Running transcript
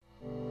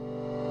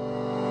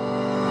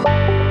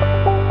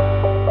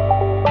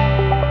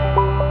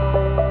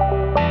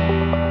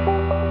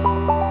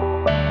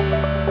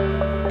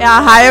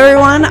Yeah, hi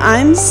everyone,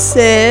 I'm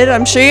Sid.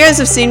 I'm sure you guys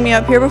have seen me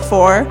up here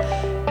before.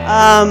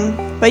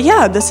 But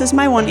yeah, this is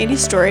my 180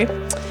 story.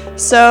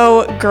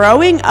 So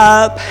growing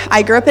up,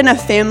 I grew up in a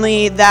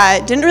family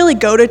that didn't really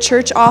go to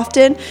church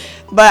often,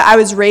 but I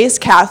was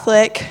raised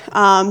Catholic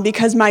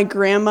because my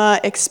grandma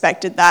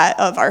expected that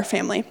of our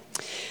family.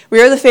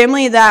 We were the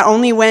family that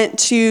only went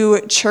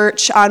to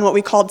church on what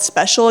we called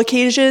special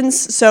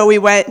occasions. So we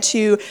went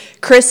to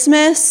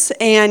Christmas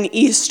and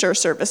Easter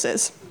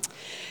services.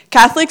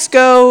 Catholics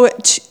go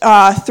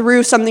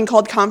through something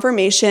called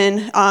confirmation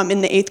in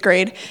the 8th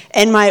grade,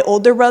 and my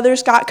older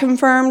brothers got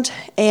confirmed,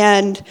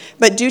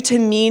 but due to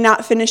me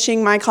not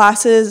finishing my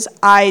classes,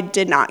 I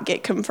did not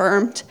get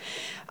confirmed.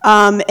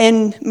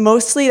 And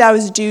mostly that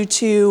was due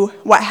to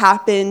what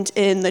happened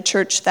in the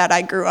church that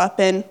I grew up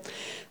in.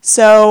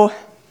 So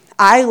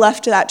I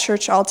left that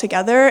church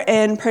altogether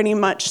and pretty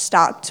much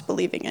stopped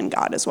believing in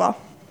God as well.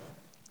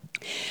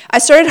 I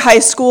started high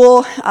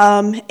school,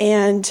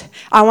 and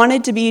I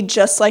wanted to be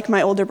just like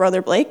my older brother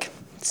Blake,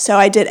 so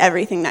I did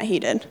everything that he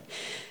did.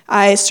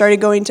 I started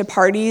going to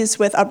parties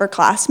with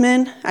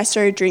upperclassmen. I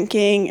started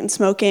drinking and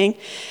smoking,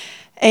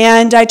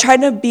 and I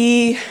tried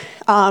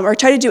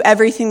to do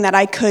everything that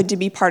I could to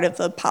be part of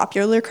the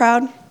popular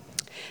crowd.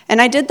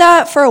 And I did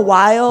that for a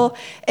while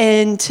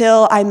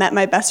until I met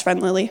my best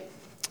friend Lily.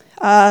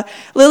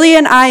 Lily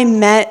and I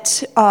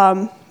met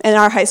in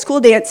our high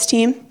school dance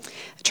team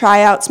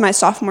tryouts my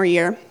sophomore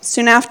year.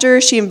 Soon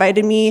after, she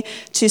invited me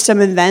to some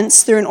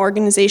events through an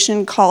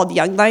organization called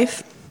Young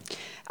Life.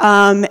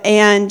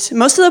 And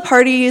most of the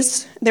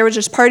parties, there were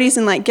just parties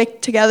and like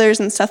get-togethers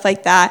and stuff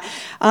like that.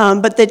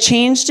 But the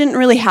change didn't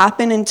really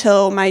happen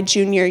until my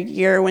junior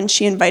year when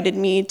she invited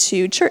me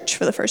to church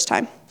for the first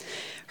time.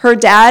 Her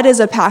dad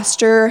is a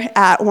pastor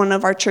at one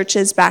of our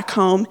churches back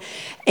home,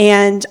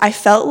 and I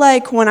felt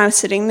like when I was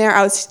sitting there,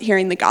 I was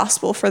hearing the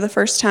gospel for the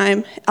first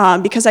time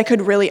because I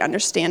could really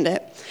understand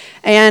it.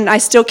 And I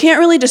still can't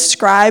really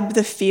describe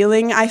the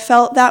feeling I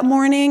felt that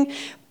morning,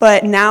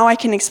 but now I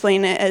can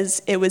explain it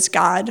as it was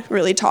God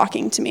really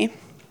talking to me.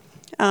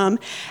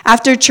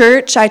 After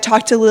church, I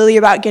talked to Lily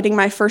about getting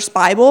my first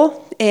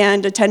Bible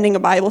and attending a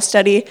Bible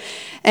study.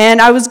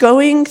 And I was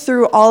going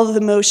through all of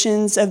the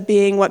motions of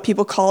being what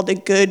people called a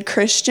good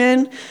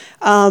Christian,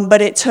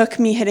 but it took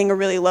me hitting a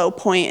really low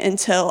point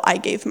until I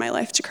gave my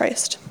life to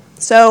Christ.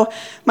 So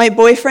my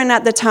boyfriend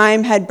at the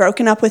time had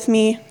broken up with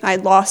me.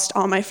 I'd lost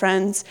all my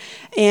friends.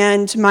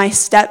 And my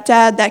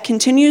stepdad, that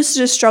continues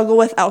to struggle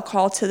with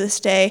alcohol to this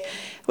day,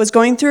 was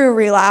going through a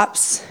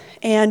relapse,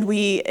 and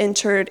we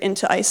entered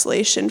into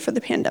isolation for the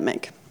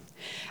pandemic.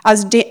 I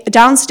was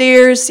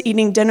downstairs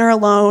eating dinner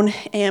alone,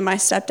 and my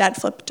stepdad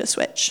flipped a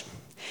switch.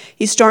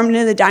 He stormed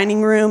into the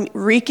dining room,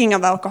 reeking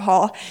of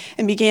alcohol,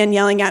 and began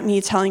yelling at me,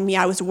 telling me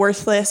I was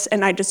worthless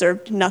and I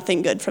deserved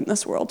nothing good from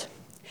this world.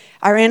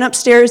 I ran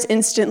upstairs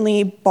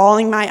instantly,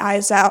 bawling my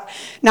eyes out,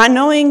 not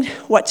knowing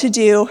what to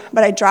do,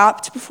 but I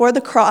dropped before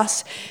the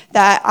cross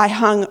that I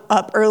hung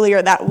up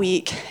earlier that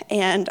week,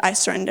 and I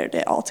surrendered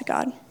it all to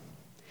God.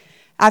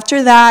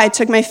 After that, I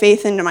took my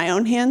faith into my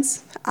own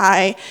hands.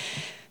 I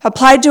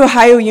applied to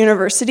Ohio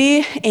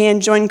University and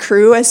joined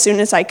Crew as soon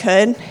as I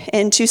could.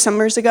 And 2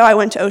 summers ago, I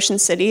went to Ocean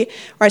City,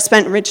 where I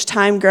spent rich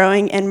time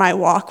growing in my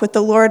walk with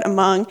the Lord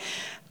among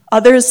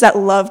others that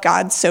love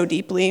God so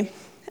deeply.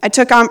 I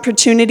took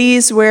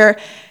opportunities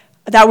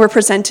that were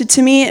presented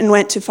to me and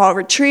went to fall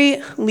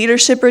retreat,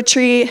 leadership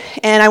retreat,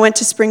 and I went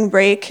to spring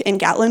break in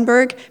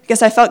Gatlinburg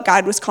because I felt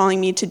God was calling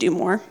me to do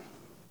more.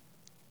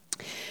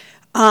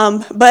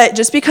 But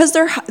just because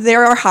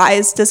there are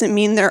highs doesn't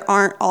mean there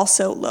aren't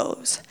also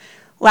lows.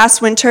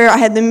 Last winter, I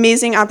had the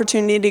amazing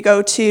opportunity to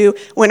go to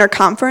winter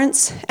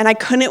conference, and I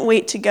couldn't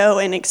wait to go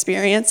and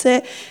experience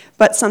it,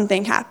 but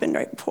something happened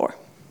right before.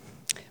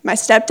 My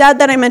stepdad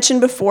that I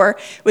mentioned before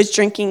was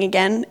drinking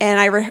again, and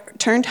I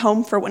returned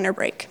home for winter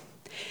break.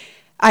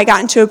 I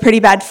got into a pretty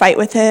bad fight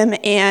with him,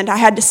 and I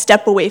had to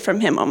step away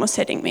from him, almost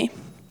hitting me.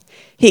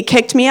 He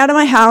kicked me out of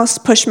my house,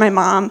 pushed my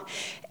mom,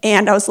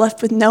 and I was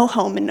left with no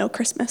home and no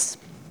Christmas.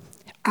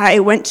 I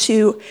went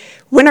to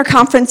winter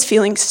conference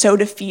feeling so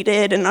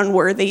defeated and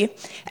unworthy,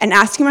 and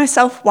asking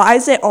myself, why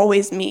is it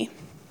always me?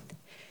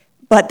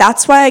 But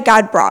that's why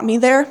God brought me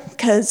there,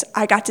 because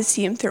I got to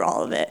see him through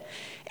all of it.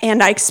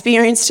 And I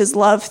experienced his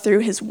love through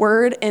his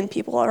word and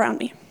people around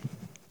me.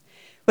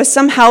 With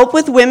some help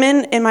with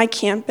women in my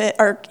campus,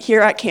 or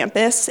here at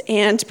campus,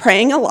 and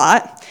praying a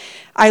lot,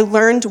 I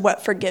learned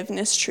what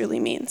forgiveness truly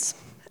means.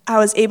 I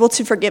was able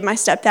to forgive my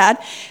stepdad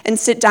and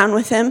sit down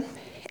with him.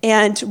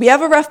 And we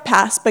have a rough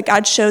past, but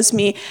God shows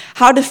me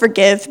how to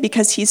forgive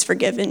because he's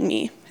forgiven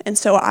me. And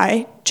so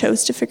I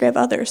chose to forgive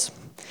others.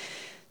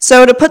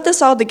 So to put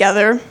this all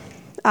together,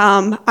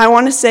 I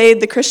want to say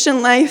the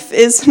Christian life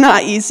is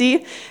not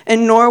easy,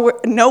 and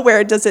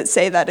nowhere does it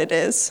say that it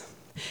is.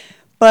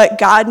 But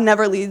God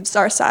never leaves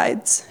our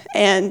sides,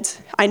 and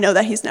I know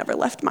that he's never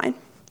left mine.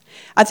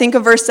 I think a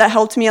verse that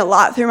helped me a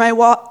lot through my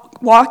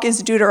walk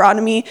is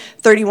Deuteronomy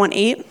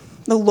 31:8.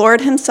 The Lord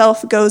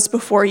himself goes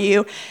before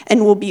you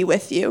and will be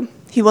with you.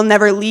 He will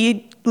never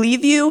leave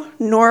you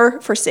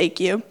nor forsake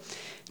you.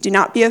 Do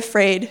not be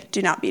afraid.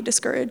 Do not be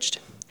discouraged.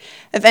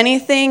 If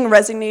anything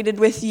resonated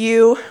with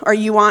you or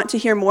you want to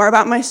hear more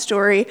about my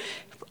story,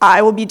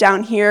 I will be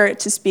down here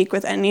to speak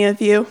with any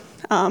of you.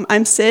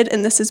 I'm Sid,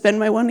 and this has been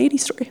my 180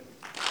 story.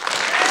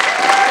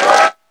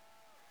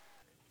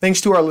 Thanks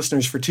to our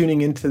listeners for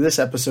tuning in to this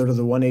episode of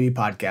the 180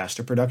 Podcast,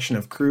 a production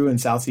of Crew in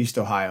Southeast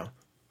Ohio.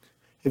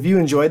 If you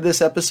enjoyed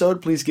this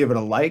episode, please give it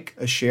a like,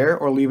 a share,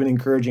 or leave an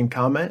encouraging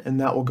comment, and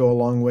that will go a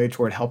long way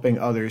toward helping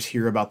others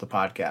hear about the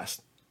podcast.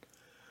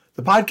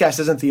 The podcast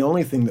isn't the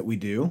only thing that we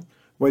do.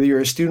 Whether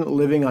you're a student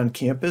living on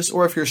campus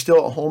or if you're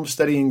still at home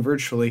studying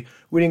virtually,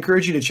 we'd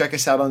encourage you to check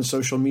us out on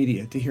social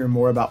media to hear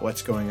more about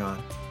what's going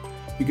on.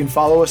 You can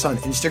follow us on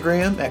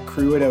Instagram at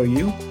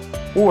crew@OU,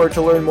 or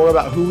to learn more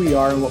about who we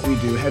are and what we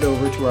do, head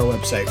over to our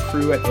website,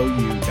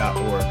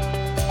 crew@ou.org.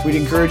 We'd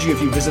encourage you,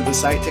 if you visit the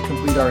site, to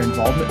complete our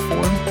involvement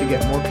form to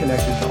get more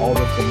connected to all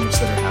the things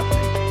that are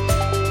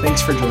happening.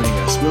 Thanks for joining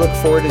us. We look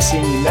forward to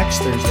seeing you next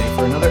Thursday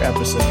for another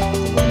episode of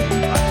the 180